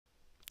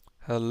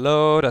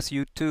Hello, das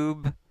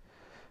YouTube.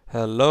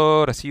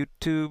 Hello, das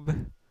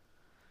YouTube.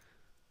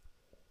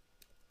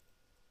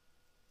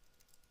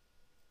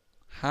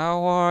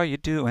 How are you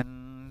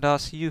doing,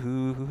 das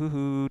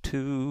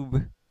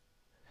YouTube?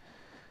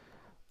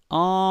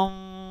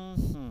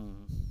 Hmm.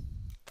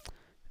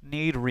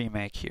 Need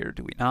remake here,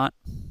 do we not?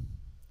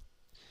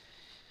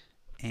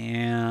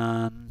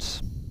 And,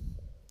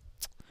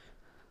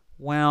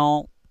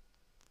 well,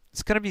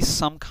 it's going to be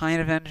some kind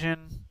of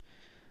engine,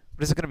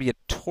 but is it going to be a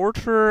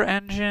torturer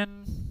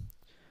engine?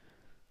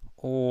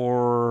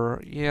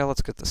 Or, yeah,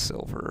 let's get the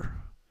silver.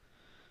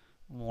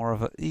 More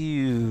of a,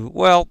 ew.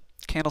 Well,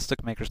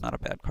 Candlestick Maker's not a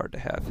bad card to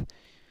have.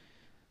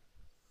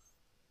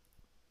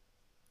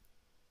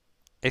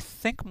 I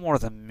think more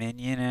the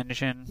minion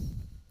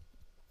engine.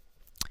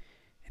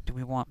 And do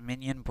we want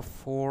minion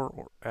before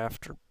or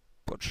after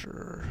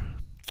butcher?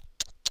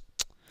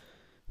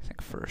 I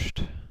think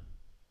first.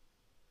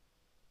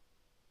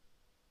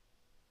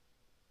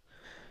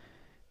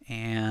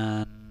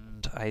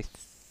 And I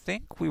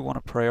think we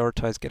want to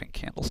prioritize getting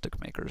candlestick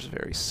makers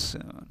very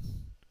soon.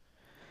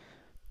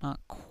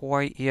 Not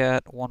quite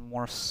yet. One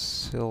more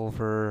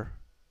silver.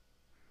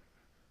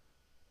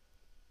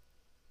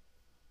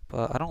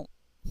 But I don't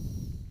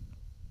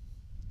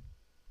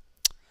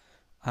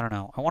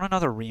know. I want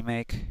another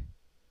remake.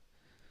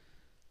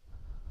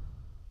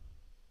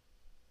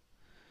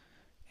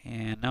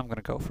 And now I'm going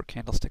to go for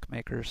candlestick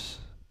makers.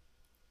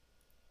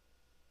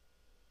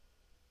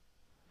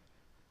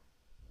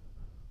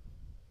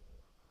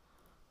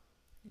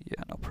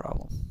 Yeah, no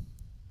problem.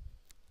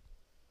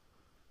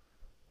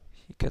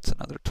 He gets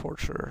another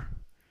torturer.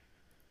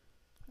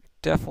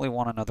 Definitely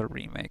want another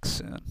remake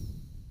soon.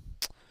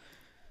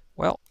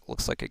 Well,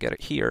 looks like I get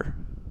it here.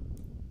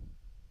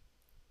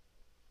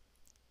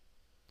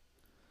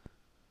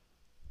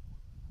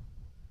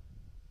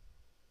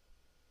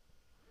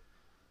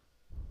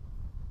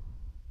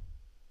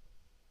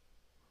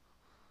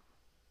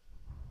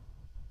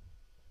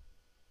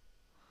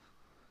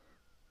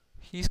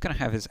 He's going to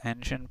have his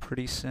engine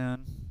pretty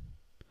soon.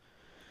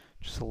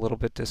 Just a little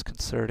bit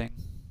disconcerting.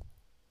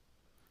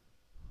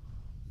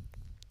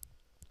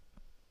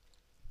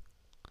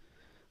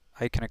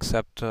 I can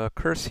accept a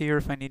curse here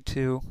if I need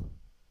to,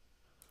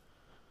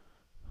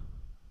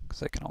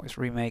 because I can always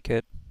remake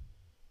it.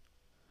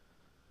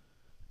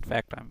 In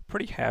fact, I'm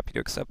pretty happy to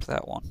accept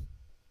that one.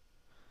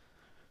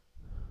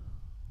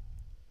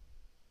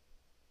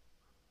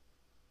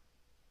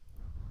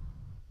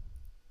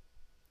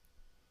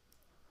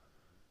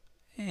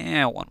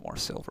 Yeah, one more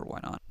silver, why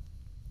not?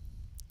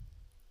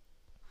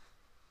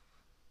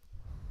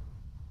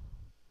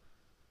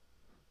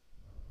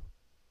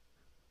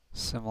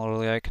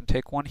 Similarly, I can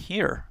take one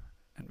here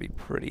and be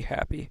pretty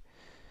happy.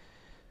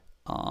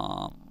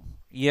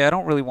 Yeah, I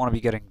don't really want to be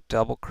getting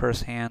double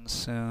curse hands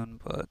soon,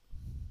 but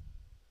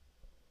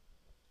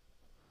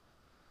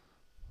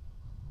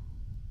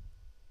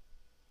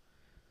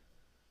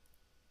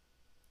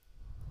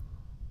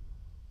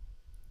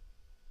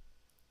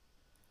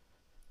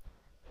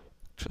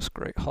just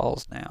great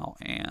hauls now,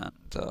 and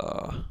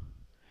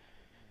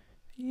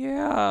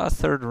yeah, a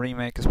third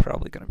remake is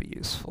probably going to be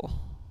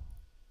useful.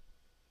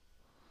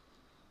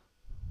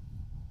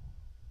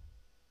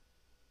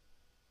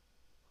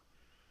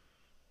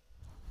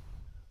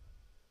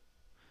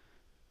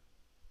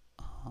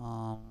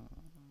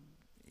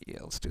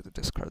 Yeah, let's do the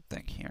discard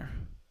thing here.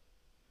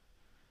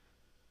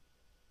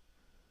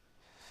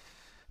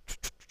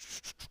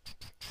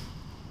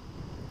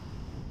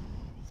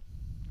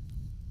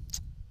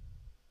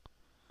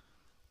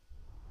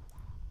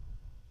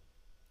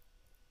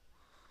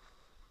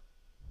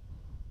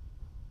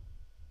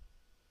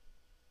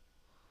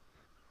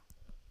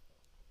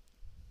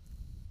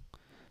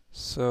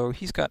 So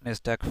he's gotten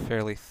his deck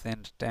fairly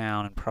thinned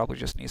down and probably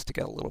just needs to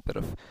get a little bit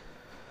of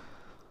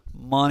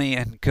money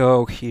and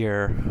go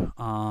here.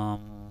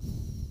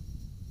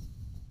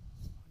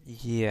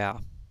 Yeah.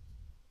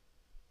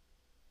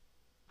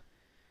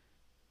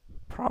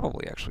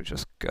 Probably actually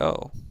just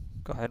go.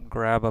 Go ahead and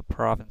grab a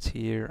province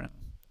here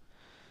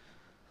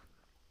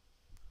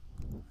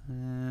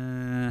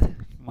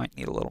and might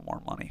need a little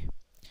more money.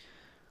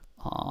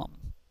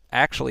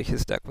 Actually,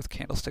 his deck with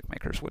candlestick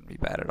makers wouldn't be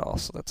bad at all,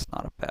 so that's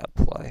not a bad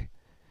play.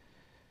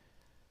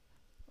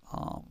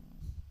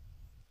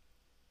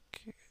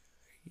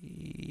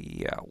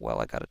 Yeah, well,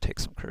 I gotta take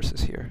some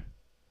curses here.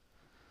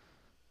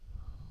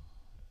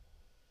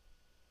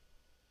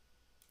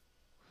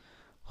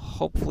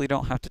 Hopefully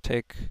don't have to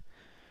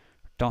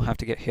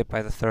get hit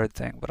by the third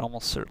thing, but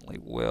almost certainly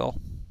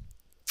will.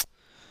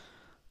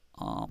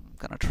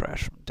 Gonna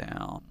trash him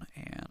down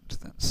and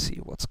then see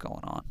what's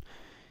going on.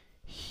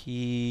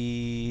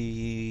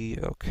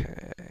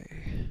 Okay.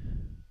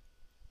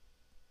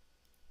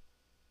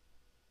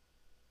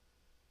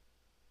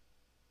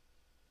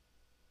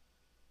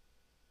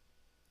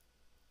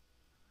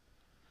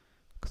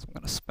 Because I'm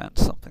gonna spend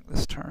something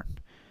this turn.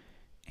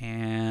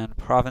 And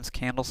Province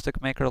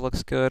Candlestick Maker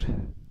looks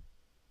good.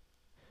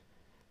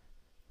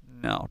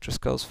 No, just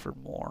goes for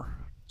more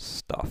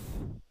stuff.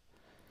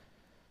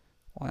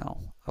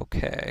 well,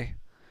 okay.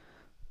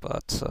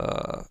 But,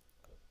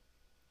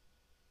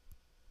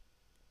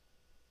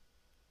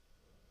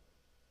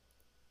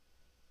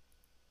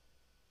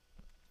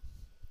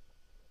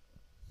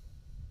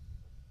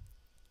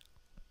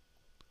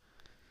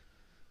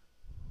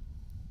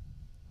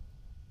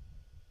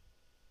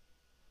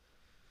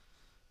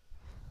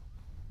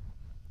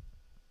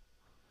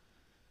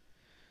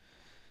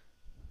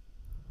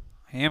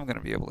 I am going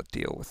to be able to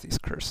deal with these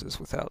curses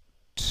without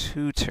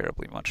too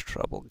terribly much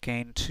trouble.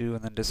 Gain 2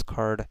 and then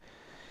discard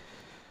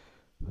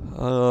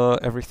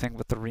everything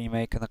but the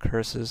remake and the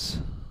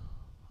curses.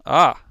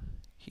 Ah!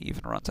 He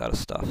even runs out of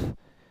stuff.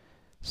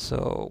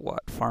 So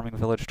what? Farming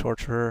Village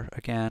Torturer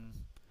again.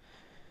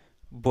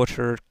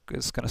 Butcher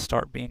is going to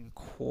start being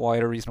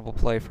quite a reasonable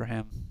play for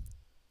him.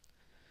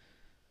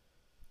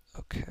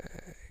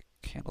 Okay.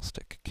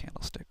 Candlestick,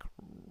 Candlestick,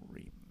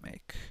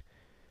 remake.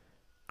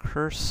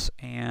 Curse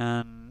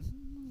and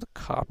the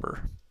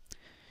copper.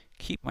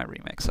 Keep my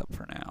remakes up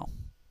for now.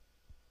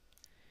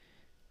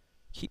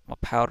 Keep my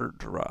powder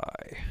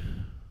dry.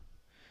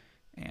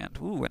 And,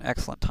 ooh, an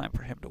excellent time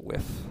for him to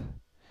whiff.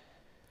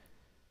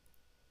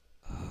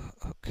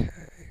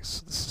 Okay,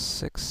 so this is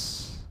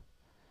 6,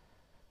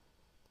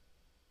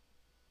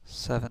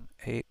 7,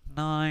 8,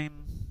 9.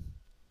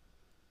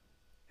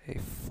 A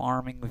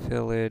farming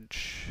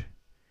village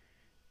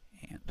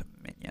and a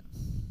minion.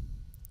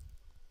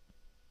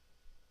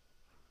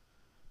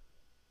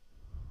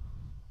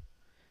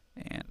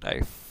 And I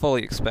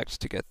fully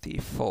expect to get the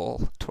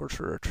full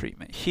torturer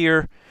treatment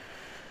here.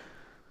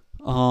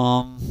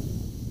 And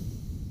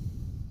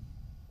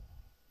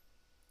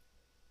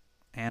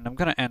I'm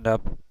going to end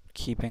up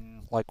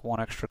keeping like one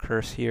extra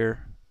curse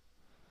here,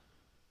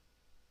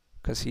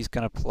 because he's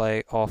going to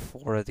play all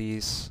 4 of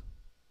these,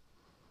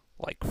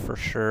 like, for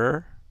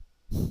sure.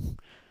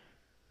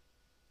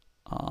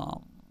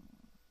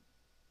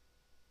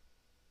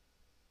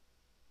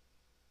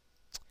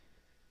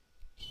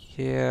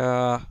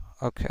 Yeah,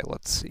 okay,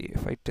 let's see.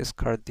 If I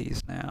discard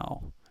these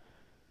now,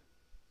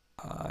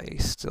 I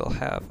still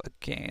have a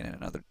gain and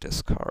another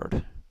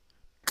discard.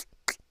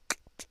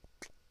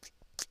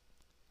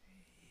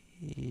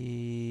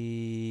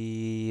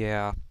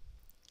 Yeah,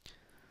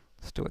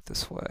 let's do it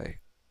this way.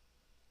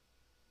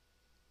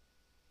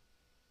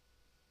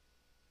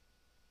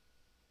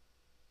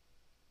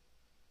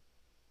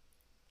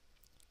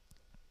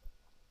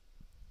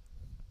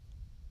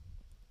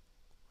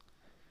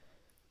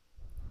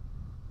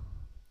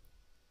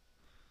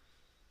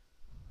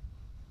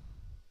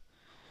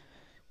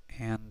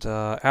 And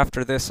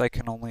after this,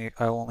 I'll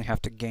only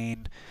have to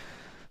gain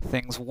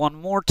things one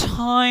more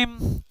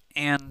time,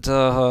 and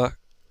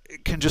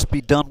it can just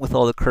be done with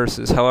all the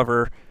curses.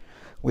 However,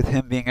 with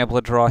him being able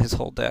to draw his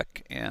whole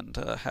deck and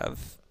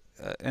have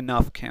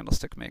enough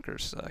Candlestick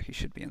Makers, he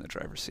should be in the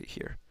driver's seat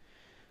here.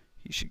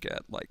 He should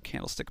get like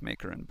Candlestick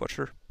Maker and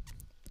Butcher.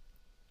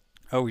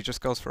 Oh, he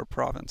just goes for a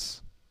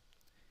province.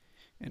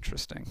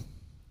 Interesting.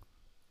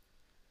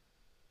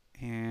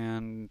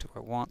 And do I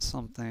want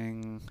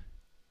something?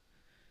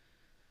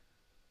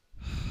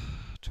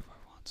 Do I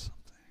want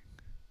something?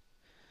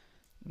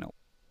 Nope.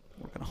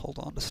 We're going to hold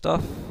on to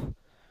stuff.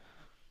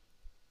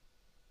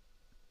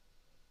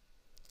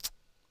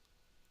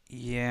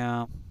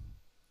 Yeah.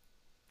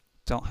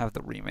 Don't have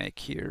the remake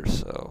here,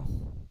 so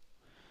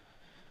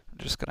I'm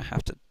just going to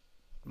have to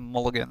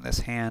mulligan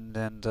this hand,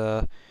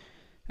 and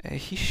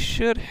he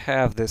should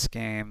have this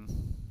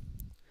game.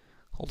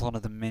 Hold on to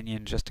the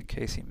minion just in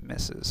case he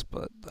misses,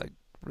 but I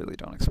really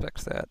don't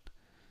expect that.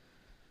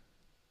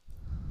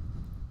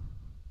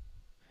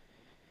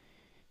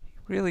 He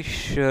really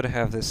should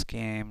have this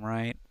game,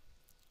 right?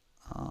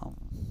 I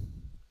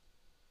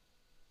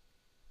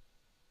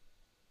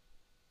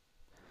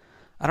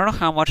don't know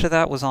how much of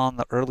that was on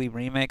the early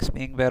remakes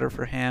being better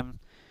for him,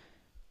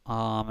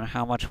 and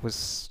how much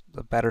was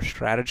the better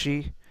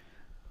strategy.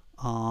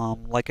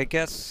 Like, I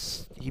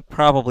guess he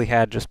probably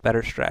had just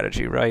better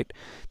strategy, right?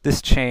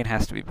 This chain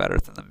has to be better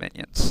than the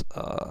minions.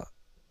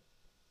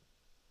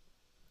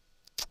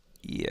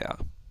 Yeah.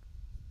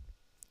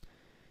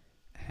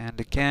 And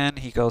again,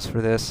 he goes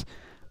for this.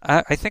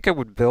 I think I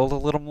would build a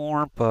little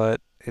more,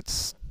 but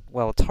it's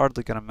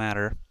hardly going to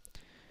matter.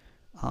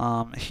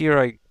 Here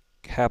I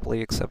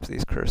happily accept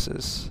these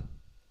curses.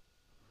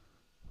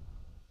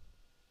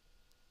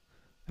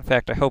 In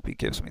fact, I hope he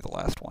gives me the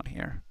last one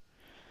here,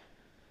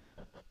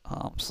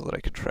 so that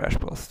I can trash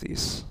both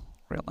these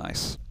real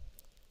nice.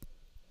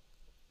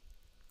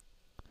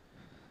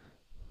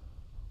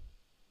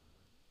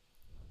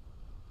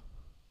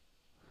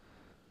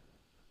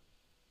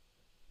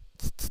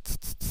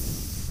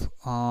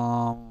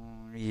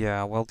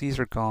 Yeah, well, these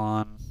are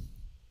gone.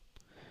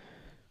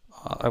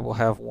 I will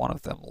have one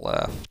of them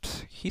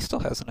left. He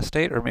still has an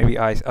estate, or maybe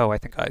I. Oh, I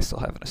think I still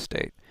have an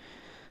estate.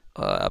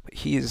 But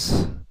he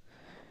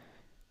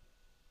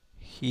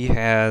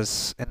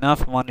has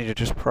enough money to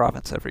just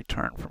province every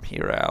turn from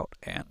here out,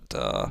 and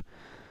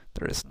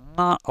there is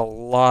not a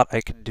lot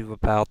I can do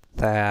about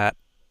that.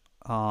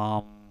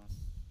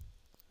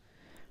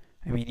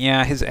 I mean,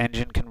 yeah, his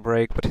engine can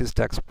break, but his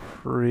deck's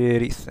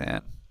pretty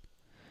thin.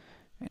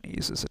 And he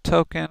uses a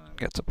token,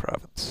 gets a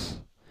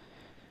province.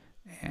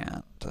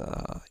 And,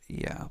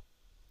 yeah.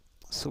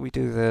 So we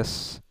do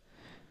this.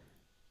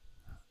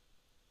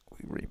 We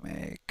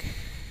remake.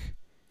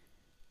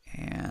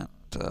 And,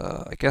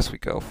 I guess we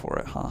go for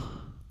it, huh?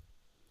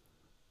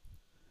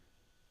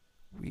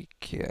 We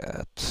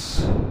get...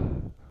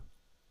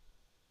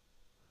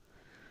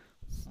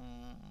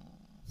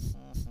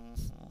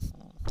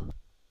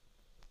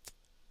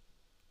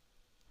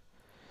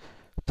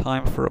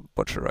 Time for a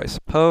butcher, I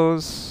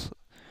suppose.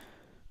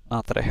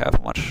 Not that I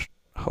have much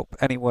hope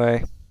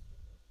anyway.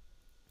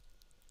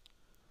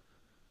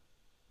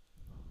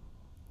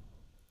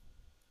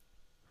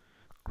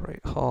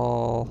 Great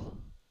Hall.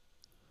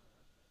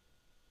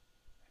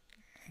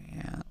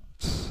 And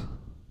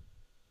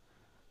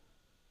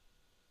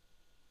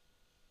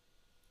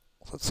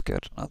let's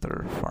get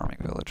another farming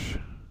village.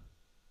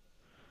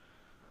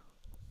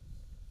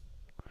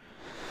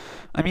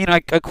 I mean, I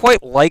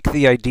quite like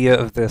the idea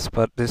of this,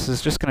 but this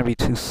is just going to be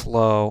too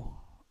slow.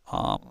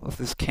 With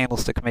these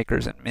candlestick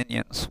makers and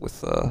minions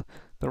with the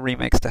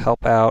remakes to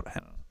help out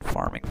and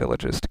farming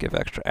villages to give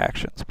extra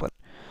actions, but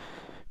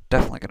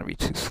definitely going to be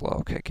too slow.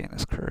 Okay, gain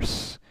this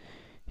curse.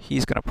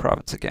 He's going to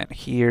province again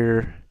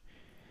here.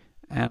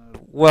 And,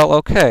 well,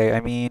 okay,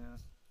 I mean,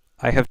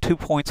 I have 2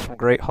 points from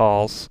Great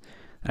Halls,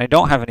 and I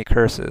don't have any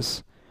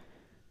curses.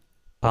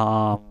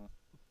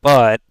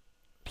 But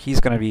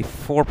he's going to be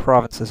 4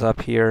 provinces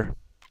up here.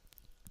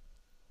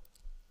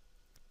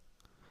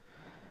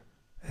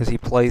 As he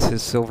plays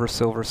his silver,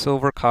 silver,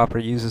 silver, Copper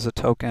uses a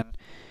token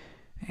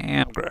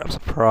and grabs a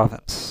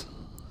province.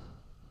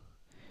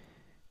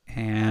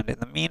 And in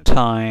the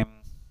meantime,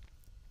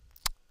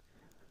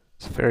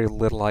 there's very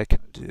little I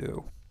can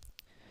do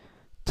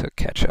to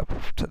catch up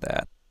to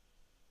that.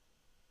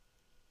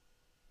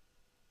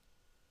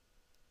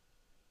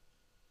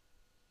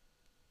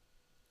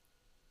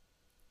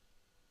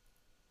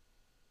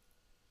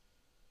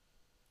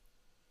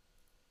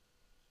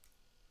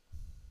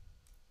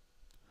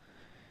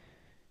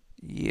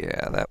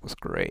 Yeah, that was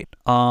great.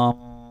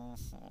 More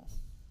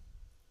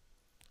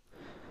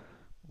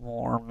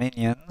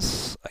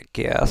minions, I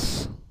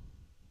guess.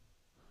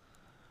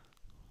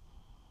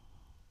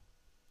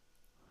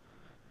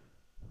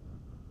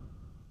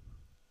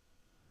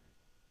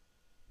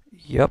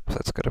 Yep,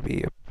 that's going to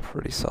be a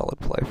pretty solid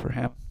play for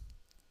him.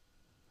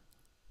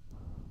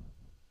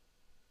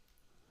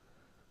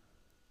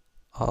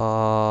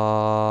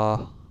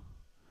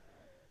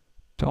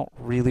 Don't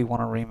really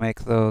want to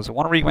remake those. I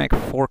want to remake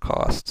 4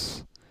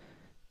 costs.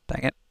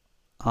 Dang it.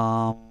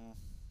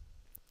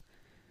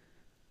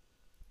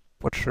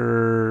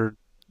 Butcher,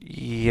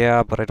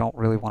 yeah, but I don't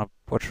really want to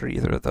butcher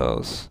either of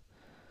those.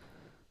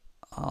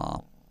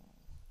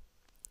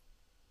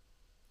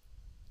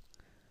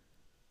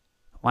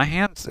 My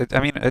hands,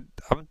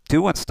 I'm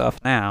doing stuff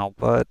now,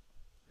 but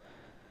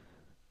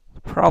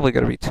probably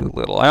going to be too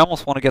little. I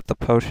almost want to get the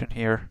potion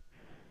here.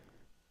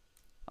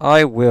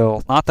 I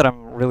will. Not that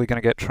I'm really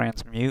going to get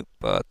transmute,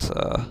 but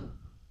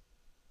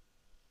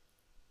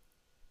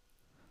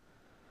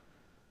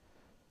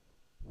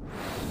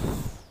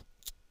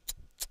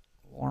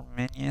more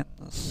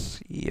minions,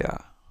 yeah.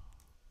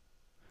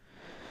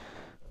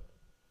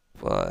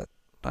 But,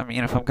 I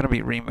mean, if I'm going to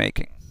be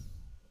remaking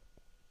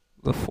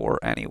the 4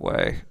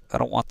 anyway, I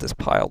don't want this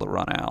pile to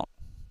run out.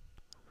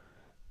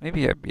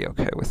 Maybe I'd be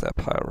okay with that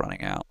pile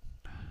running out.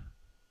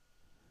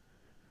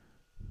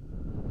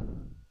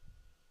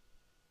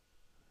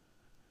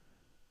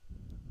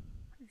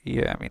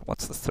 Yeah, I mean,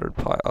 what's the third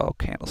pile? Oh,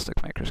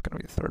 Candlestick Maker's going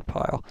to be the third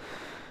pile.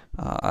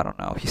 I don't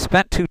know. He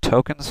spent 2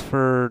 tokens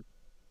for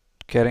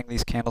getting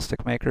these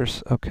Candlestick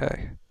Makers.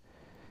 Okay.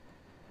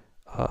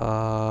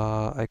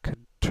 I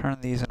could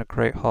turn these into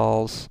Great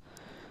Halls.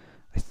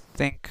 I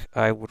think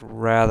I would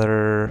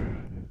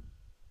rather...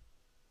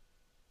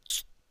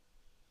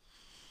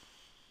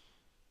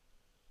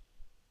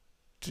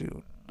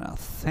 do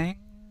nothing.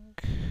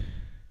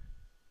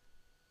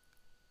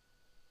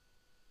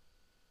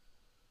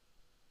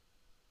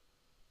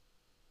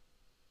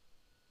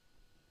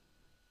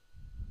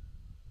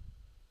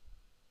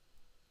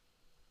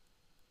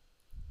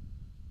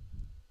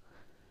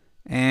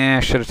 I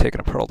should have taken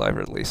a Pearl Diver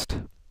at least.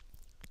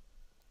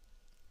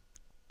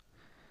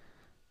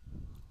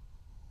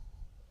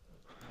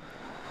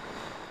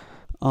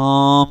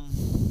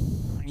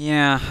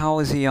 Yeah, how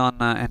is he on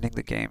ending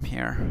the game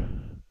here?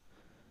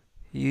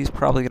 He's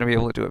probably going to be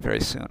able to do it very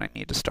soon. I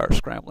need to start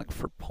scrambling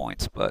for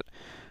points, but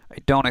I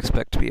don't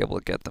expect to be able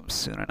to get them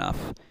soon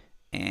enough.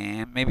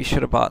 And maybe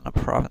should have bought in a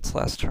province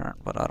last turn,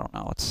 but I don't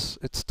know.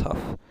 It's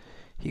tough.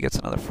 He gets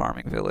another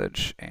farming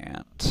village,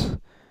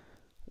 and,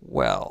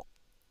 well,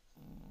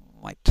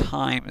 my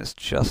time is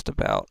just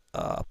about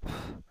up.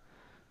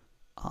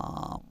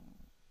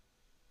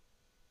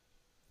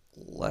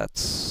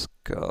 Let's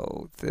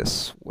go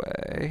this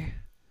way.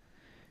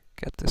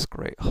 Get this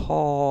Great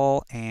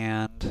Hall,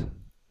 and,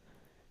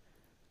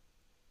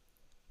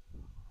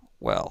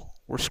 well,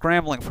 we're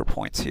scrambling for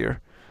points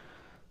here.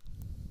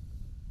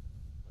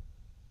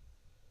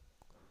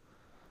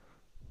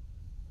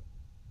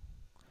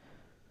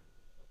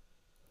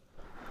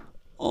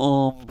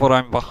 But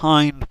I'm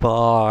behind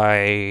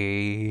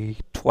by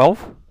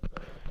 12.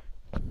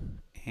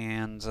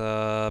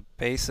 And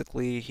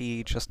basically,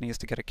 he just needs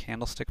to get a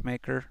candlestick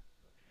maker,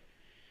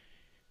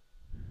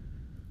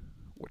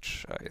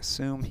 which I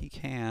assume he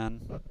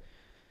can,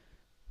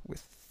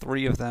 with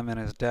 3 of them in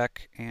his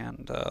deck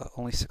and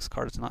only 6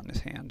 cards not in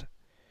his hand.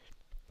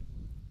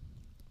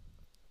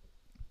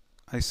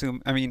 I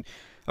assume, I mean,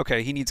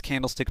 okay, he needs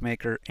candlestick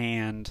maker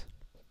and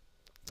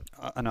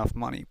enough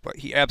money, but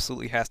he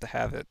absolutely has to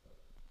have it.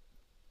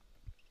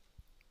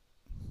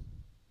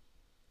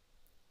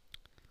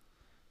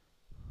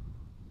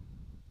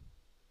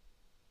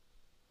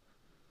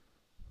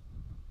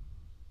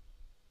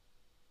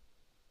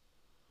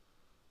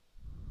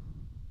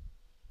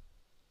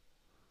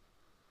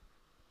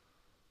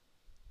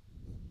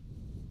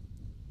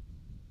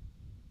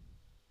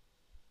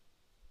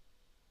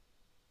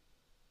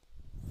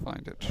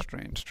 Find it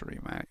strange to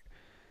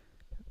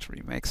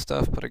remake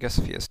stuff, but I guess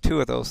if he has 2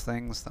 of those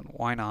things, then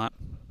why not?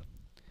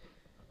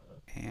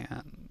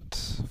 And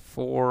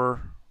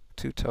 4,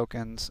 2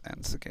 tokens,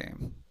 ends the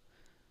game.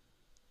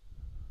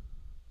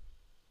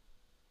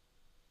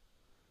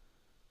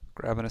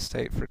 Grab an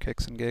estate for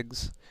kicks and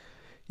gigs.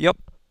 Yep.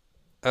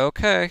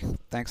 Okay.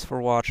 Thanks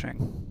for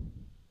watching.